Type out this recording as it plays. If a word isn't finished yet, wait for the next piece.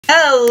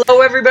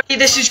Hello everybody,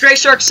 this is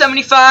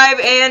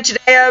GreyShark75, and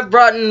today I've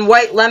brought in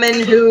White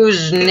Lemon,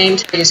 whose name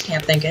tag is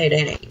can't think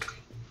 888.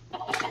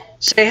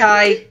 Say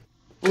hi,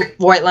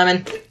 White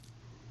Lemon.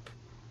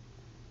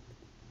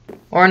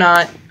 Or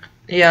not.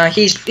 Yeah,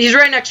 he's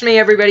right next to me,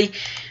 everybody.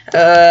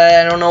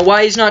 I don't know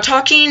why he's not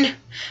talking,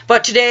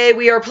 but today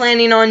we are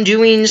planning on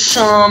doing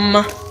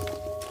some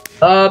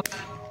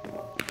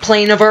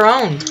playing of our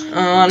own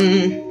on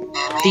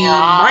the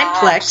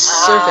Mineplex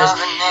surface.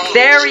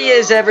 There he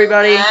is,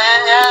 everybody.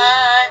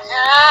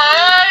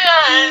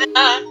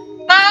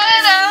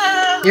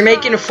 You're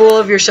making a fool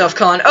of yourself,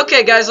 Colin.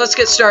 Okay, guys, let's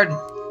get started.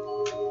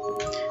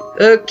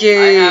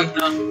 Okay.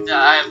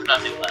 I have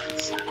nothing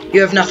left. So. You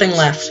have nothing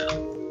left.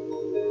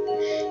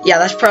 Yeah,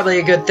 that's probably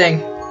a good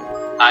thing.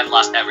 I've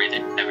lost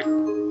everything.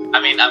 I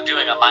mean, I'm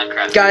doing a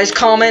Minecraft. Guys,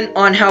 comment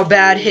on how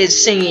bad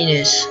his singing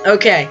is.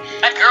 Okay.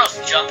 That girl's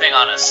jumping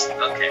on us.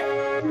 Okay.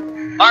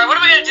 Alright, what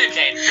are we gonna do,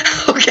 Kane?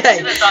 Okay. We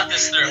should have thought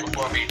this through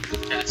before we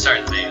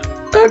started the video.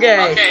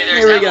 Okay. Okay, there's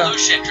here we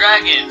evolution, go.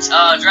 dragons,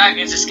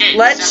 dragons escape.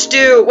 Let's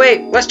do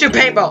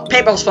paintball.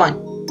 Paintball's fun.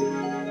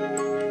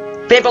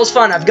 Paintball's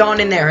fun. I've gone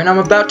in there and I'm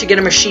about to get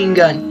a machine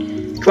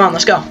gun. Come on,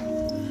 let's go.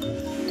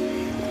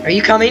 Are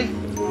you coming?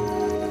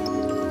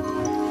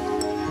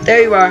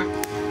 There you are.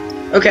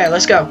 Okay,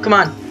 let's go. Come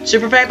on.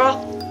 Super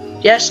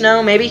paintball? Yes,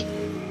 no, maybe?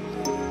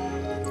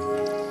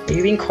 Are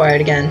you being quiet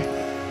again?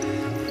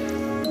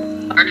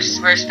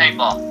 Where's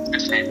paintball?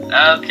 Where's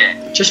paintball? Okay.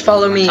 Just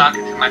follow me. I'm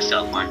talking to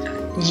myself, aren't I?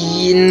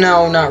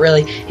 No, not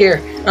really.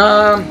 Here.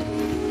 Oh,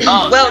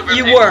 well,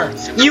 you were.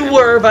 You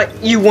were, but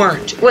you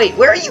weren't. Wait,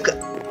 where are you go?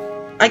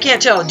 I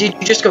can't tell. Did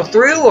you just go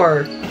through,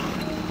 or?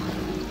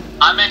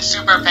 I'm in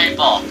Super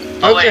Paintball.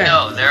 Oh, wait,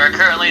 no. There are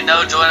currently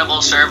no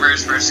joinable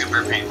servers for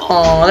Super Paintball.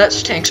 Oh, that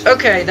stinks.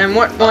 Okay, then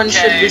what one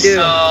should we do?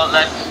 So,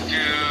 let's do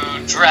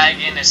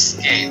Dragon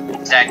Escape.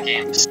 That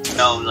game.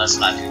 No, let's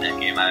not do that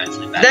game. I'm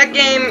actually bad. That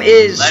game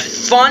is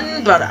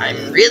fun, but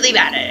I'm really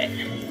bad at it.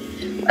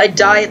 I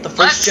die at the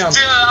first jump.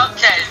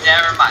 Okay,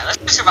 never mind. Let's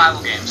do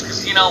survival games,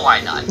 because you know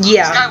why not.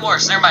 Yeah. Sky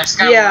Wars, never mind.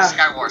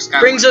 Sky Wars.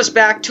 Brings us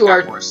back to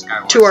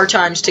our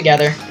times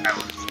together.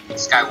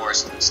 Sky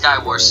Wars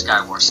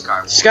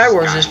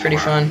is pretty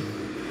fun.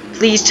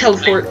 Please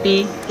teleport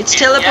me. It's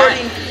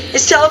teleporting. Yeah.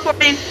 It's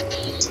teleporting.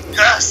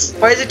 Yes.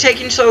 Why is it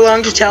taking so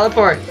long to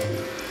teleport?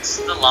 It's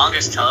the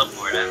longest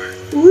teleport ever.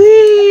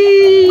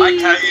 Whee! Hi,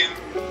 Kayan.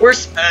 We're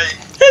Hey.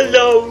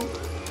 Hello.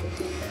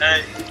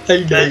 Hey.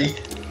 Hey, Daddy. Hey.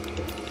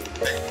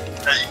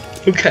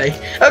 Okay.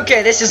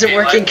 Okay, this isn't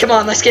working. Come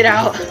on, let's get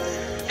out.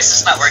 This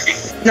is not working.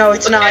 No,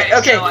 it's not.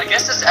 Okay. So I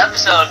guess this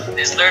episode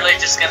is literally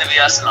just gonna be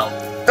us and all.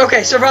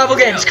 Okay, survival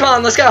games. Come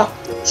on, let's go.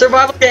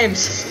 Survival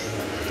games.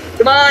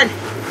 Come on.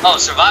 Oh,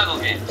 survival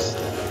games.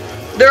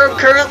 There are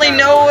currently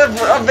no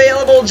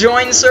available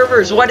join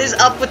servers. What is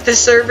up with this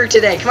server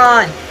today? Come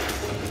on.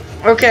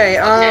 Okay,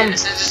 Okay,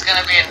 this is just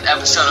gonna be an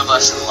episode of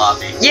us in the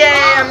lobby. Yay,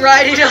 I'm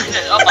riding on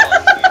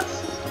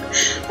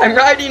I'm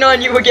riding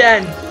on you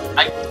again.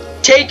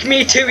 Take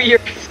me to your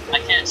I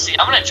can't see.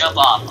 I'm gonna jump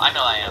off. I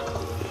know I am.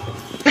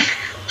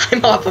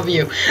 I'm off of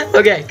you.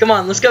 Okay, come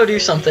on, let's go do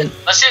something.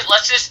 Let's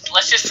just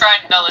try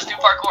and let's do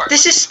parkour.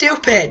 This is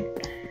stupid.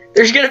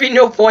 There's gonna be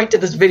no point to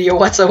this video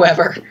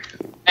whatsoever.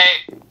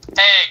 Hey,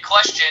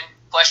 question.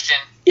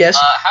 Yes.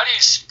 How do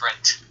you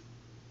sprint?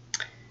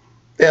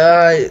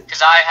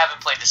 Because I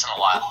haven't played this in a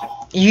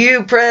while.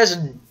 You press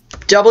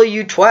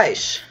W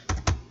twice.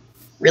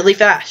 Really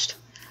fast.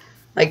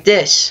 Like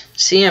this.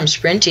 See, I'm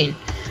sprinting.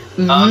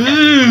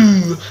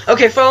 Okay.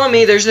 Okay, follow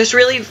me. There's this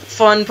really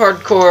fun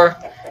parkour.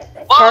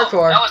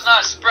 Whoa, that was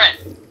not a sprint.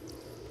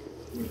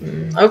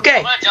 Okay.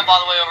 I'm gonna jump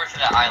all the way over to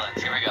that island.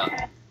 Here we go.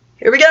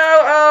 Here we go.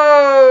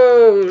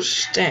 Oh,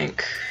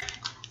 stink.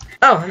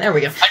 Oh, there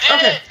we go. I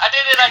did it.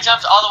 I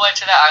jumped all the way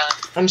to that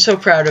island. I'm so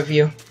proud of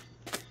you.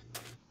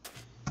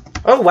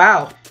 Oh,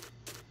 wow.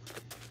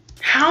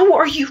 How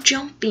are you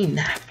jumping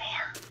that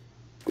far?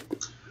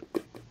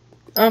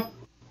 Oh.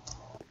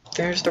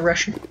 There's the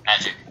Russian.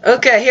 Magic.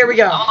 Okay, here we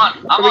go.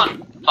 I'm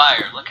on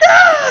fire. Look at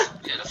that.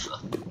 Beautiful.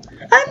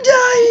 I'm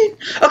dying.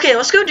 Okay,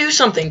 let's go do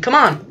something. Come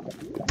on.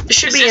 This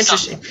should be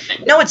interesting.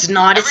 Something. No, it's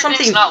not. It's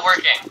something. Everything's not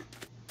working.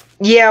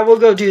 Yeah, we'll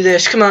go do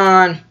this. Come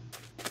on.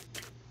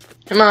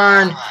 Come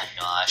on. Oh my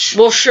gosh.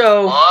 We'll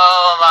show.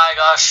 Oh my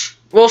gosh.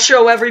 We'll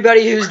show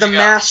everybody who's the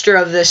master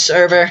of this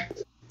server.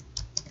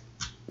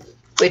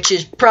 Which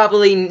is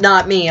probably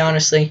not me,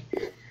 honestly.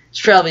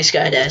 It's probably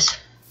Skydes.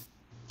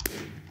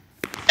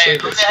 Hey,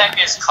 who the heck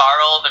is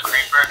Carl the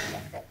Creeper?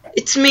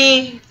 It's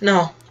me.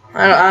 No,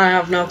 I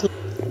have no clue.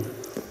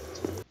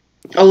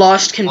 A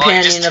lost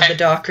companion of the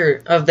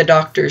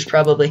doctors,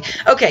 probably.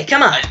 Okay,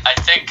 come on. I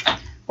think.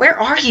 Where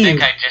are you?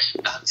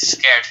 I'm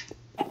scared.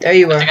 There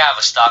you are. I think I have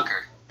a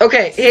stalker.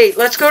 Okay, hey,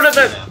 let's go to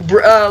the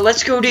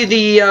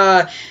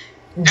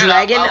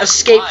dragon.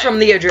 Escape from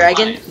the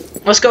dragon.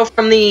 Let's go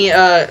from the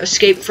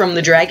escape from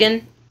the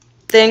dragon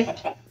thing.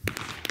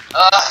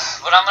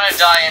 But I'm gonna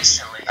die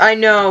instantly. I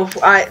know.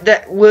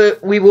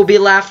 We will be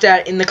laughed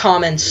at in the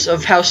comments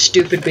of how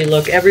stupid we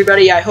look.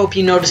 Everybody, I hope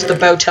you noticed the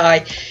bow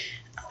tie.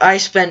 I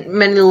spent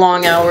many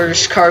long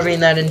hours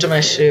carving that into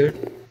my suit.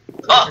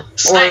 Oh,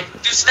 snake!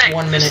 Do snake!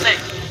 1 minute. Snake.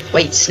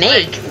 Wait,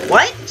 snake?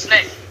 What?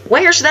 Snake.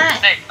 Where's that?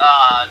 Snake.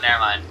 Never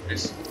mind.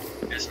 There's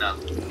no.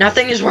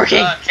 Nothing is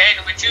working.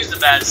 Caden, we choose the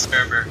bad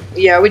server.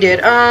 Yeah, we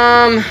did.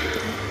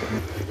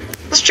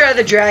 Let's try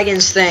the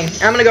dragons thing.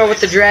 I'm gonna go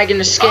with the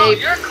dragon escape. Oh,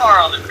 you're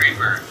Carl the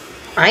Creeper.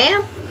 I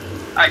am?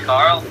 Hi,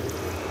 Carl.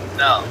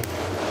 No.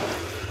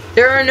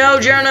 There are no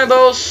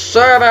joinable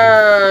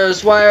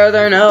servers. Why are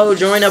there no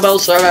joinable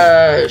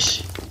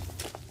servers?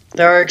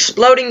 There are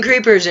exploding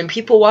creepers and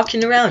people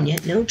walking around,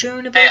 yet no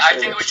joinable servers. Hey, I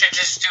think we should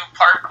just do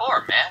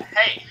parkour, man.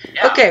 Hey,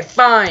 yeah. Okay,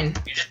 fine.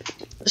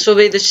 This will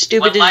be the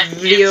stupidest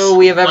video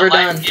we have ever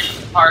done. In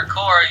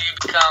parkour, you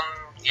become,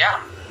 yeah.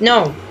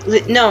 No,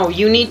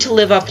 you need to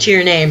live up to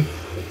your name.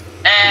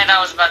 And I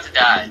was about to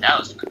die.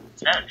 Is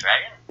that a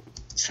dragon?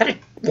 Is that a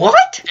what?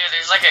 Dude,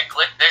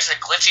 there's a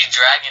glitchy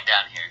dragon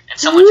down here, and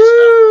someone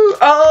just fell.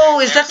 Oh,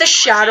 is that the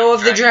shadow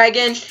of the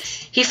dragon?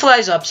 He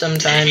flies up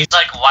sometimes. He's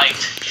like white.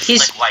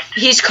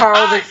 He's Carl.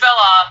 I fell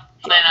off,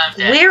 and I'm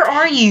dead. Where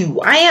are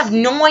you? I have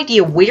no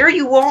idea where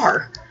you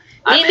are.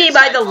 Meet me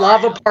by the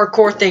lava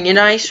parkour thing, and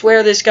I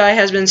swear this guy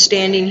has been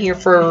standing here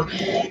for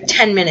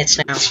 10 minutes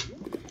now.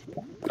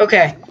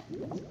 Okay.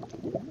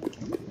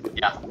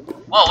 Yeah.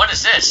 Whoa, what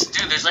is this?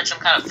 Dude, there's like some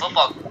kind of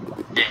football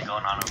game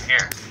going on over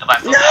here. No, by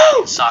football, I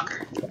mean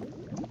soccer.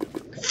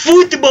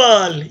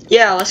 Football!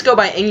 Yeah, let's go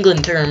by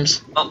England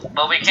terms.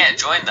 But we can't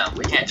join them.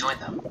 We can't join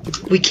them.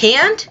 We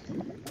can't?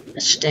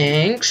 That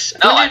stinks.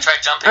 No, I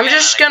tried jumping I'm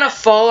just gonna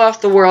fall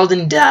off the world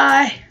and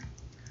die.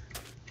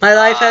 My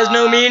life has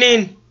no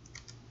meaning.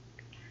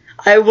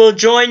 I will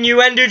join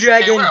you, Ender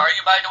Dragon. Hey, where are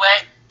you, by the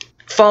way?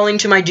 Falling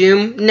to my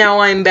doom. Now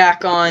I'm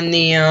back on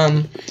the,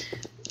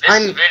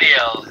 This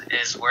video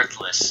is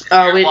worthless. If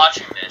you're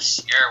watching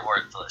this, you're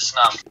worthless.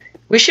 No.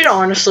 We should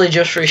honestly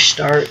just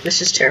restart.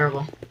 This is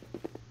terrible.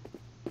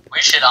 We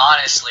should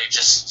honestly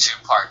just do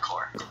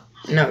parkour.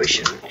 No, we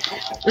shouldn't.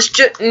 Let's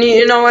just,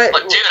 you know what?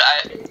 But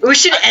dude, we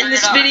should end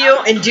this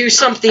video and do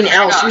something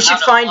else. We should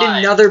find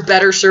another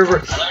better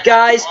server.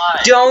 Guys,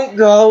 don't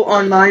go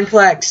on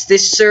Mineplex.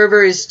 This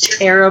server is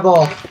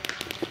terrible.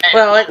 Hey,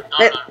 well,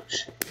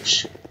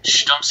 Shh,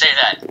 don't say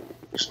that.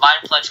 Because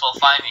Mineplex will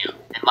find you,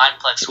 and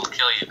Mineplex will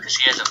kill you, because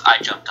he has I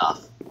jumped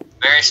off.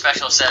 Very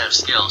special set of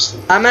skills.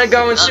 I'm gonna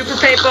go in Super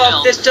Paintball.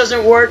 If this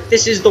doesn't work,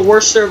 this is the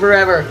worst server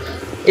ever.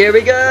 Here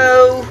we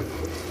go.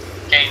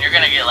 Okay, you're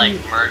gonna get, like,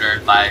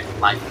 murdered by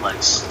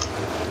Mineplex.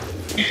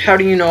 How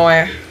do you know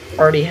I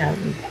already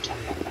haven't?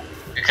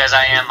 Because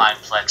I am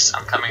Mineplex.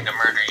 I'm coming to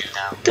murder you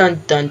now. Dun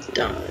dun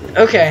dun.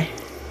 Okay.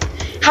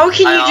 How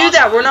can you do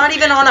that? We're not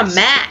even on a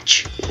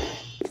match.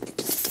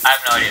 I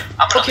have no idea.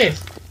 I'm gonna leave.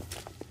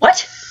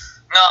 What?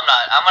 No, I'm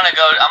not.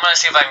 I'm gonna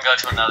see if I can go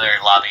to another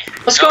lobby.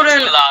 Let's go to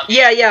lobby.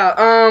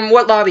 Yeah.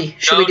 What lobby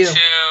should we do? Go to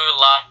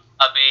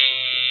lobby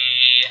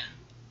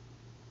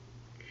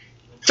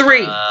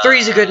 3. 3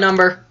 is a good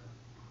number.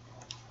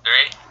 3?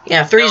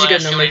 Yeah, 3 is a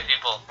good number.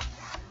 People.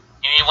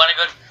 You want to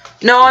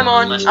go? No, I'm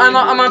on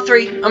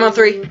 3. I'm on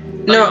 3.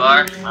 No. You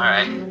are?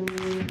 Alright.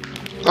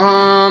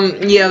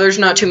 Yeah, there's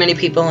not too many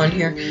people on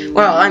here.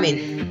 Well, I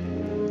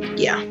mean,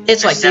 yeah,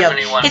 it's like the other.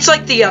 It's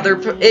like the other.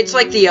 It's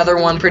like the other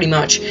one, pretty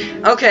much.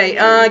 Okay,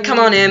 come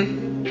on in.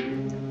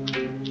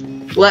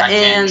 It's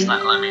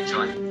not letting me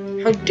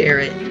join. How dare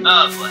it?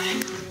 Oh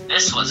boy,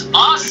 this was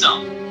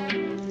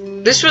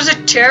awesome. This was a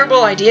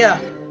terrible idea.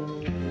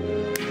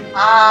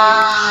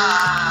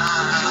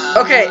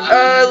 Okay,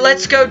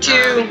 let's go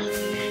to.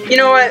 You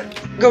know what?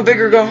 Go big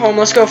or go home.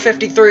 Let's go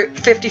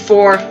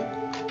 54.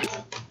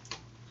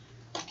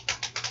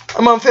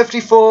 I'm on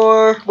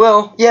 54.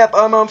 Well, yep,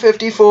 I'm on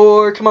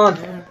 54. Come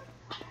on.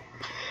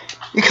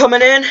 You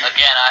coming in?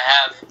 Again,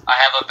 I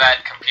have a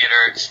bad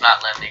computer. It's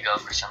not letting me go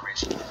for some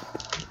reason.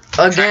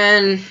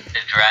 Again.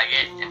 To drag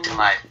it into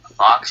my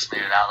box,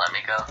 maybe that'll let me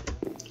go.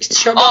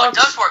 It's your box. box.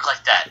 It does work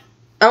like that.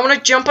 I want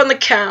to jump on the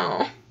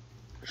cow.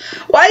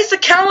 Why is the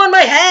cow on my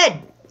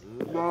head?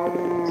 Hey,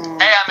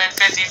 I'm in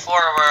 54.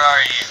 Where are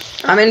you?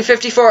 I'm in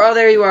 54. Oh,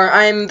 there you are.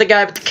 I'm the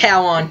guy with the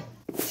cow on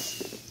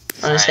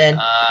his head.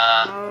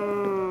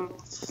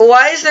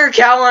 Why is there a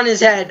cow on his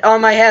head? On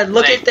my head.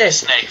 Look at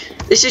this. Snake.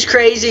 This is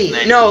crazy.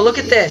 Snake. No, look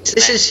at this. Snake.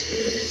 This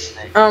is.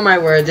 Snake. Oh my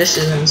word, this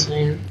is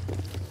insane.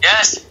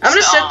 Yes. I'm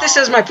gonna set this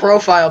as my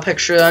profile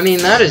picture. I mean,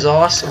 that is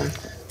awesome.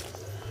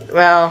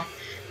 Well,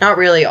 not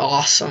really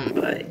awesome,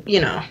 but you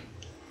know.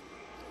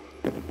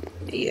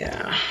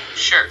 Yeah.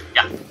 Sure.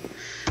 Yeah.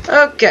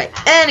 Okay.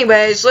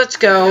 Anyways, let's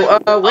go.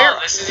 Where? Oh,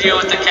 this is you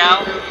with the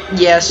cow?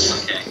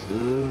 Yes. Okay.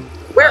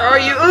 Where are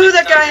you? Ooh,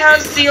 that guy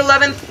has the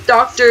 11th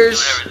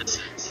Doctors. Whatever this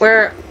is.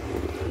 Where?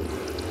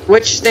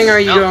 Which thing are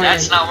you going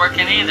that's in? not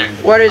working either.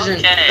 What isn't?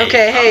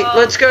 Okay, hey,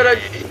 let's go to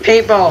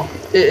paintball.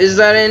 Is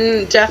that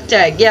in Death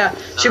Tag? Yeah,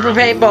 Super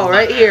Paintball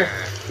right here.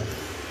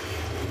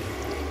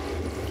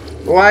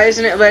 Why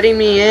isn't it letting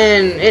me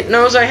in? It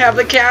knows I have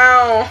the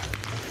cow.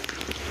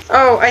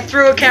 Oh, I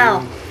threw a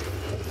cow.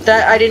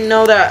 That I didn't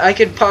know that I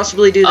could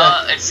possibly do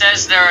that. It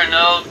says there are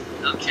no.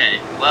 Okay,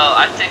 well,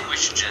 I think we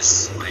should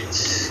just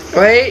switch.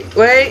 Wait.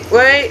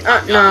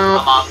 No.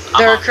 I'm off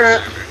the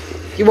server.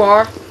 You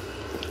are?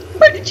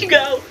 Where did you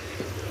go?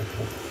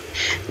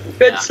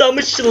 You had so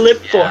much to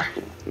live for.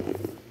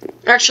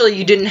 Actually,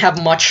 you didn't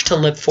have much to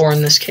live for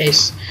in this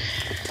case.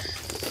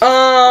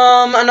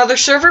 Another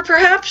server,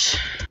 perhaps?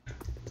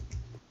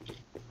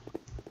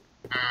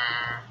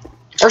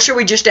 Or should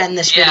we just end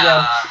this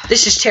video?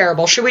 This is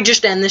terrible. Should we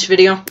just end this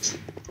video?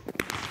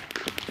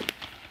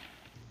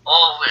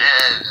 Well,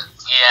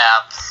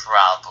 yeah,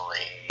 probably.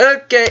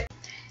 Okay.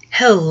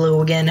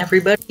 Hello again,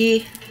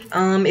 everybody.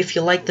 If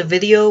you like the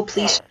video,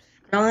 please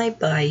subscribe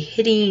by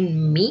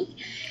hitting me.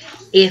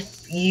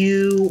 If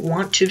you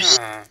want to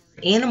see an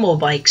Animal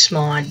Bikes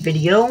mod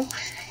video,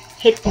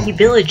 hit the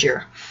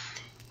villager.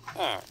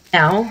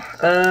 Now,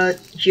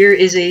 here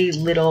is a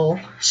little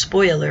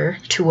spoiler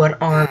to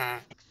what our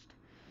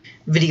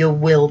video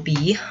will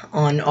be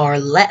on our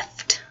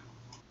left.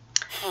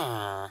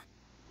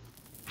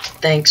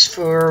 Thanks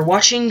for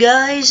watching,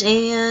 guys,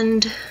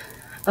 and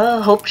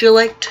hope you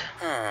liked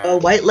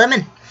White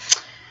Lemon.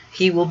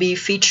 He will be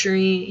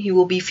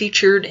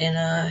featured in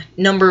a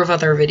number of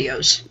other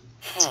videos.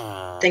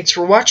 Thanks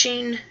for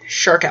watching.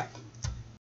 Shark out.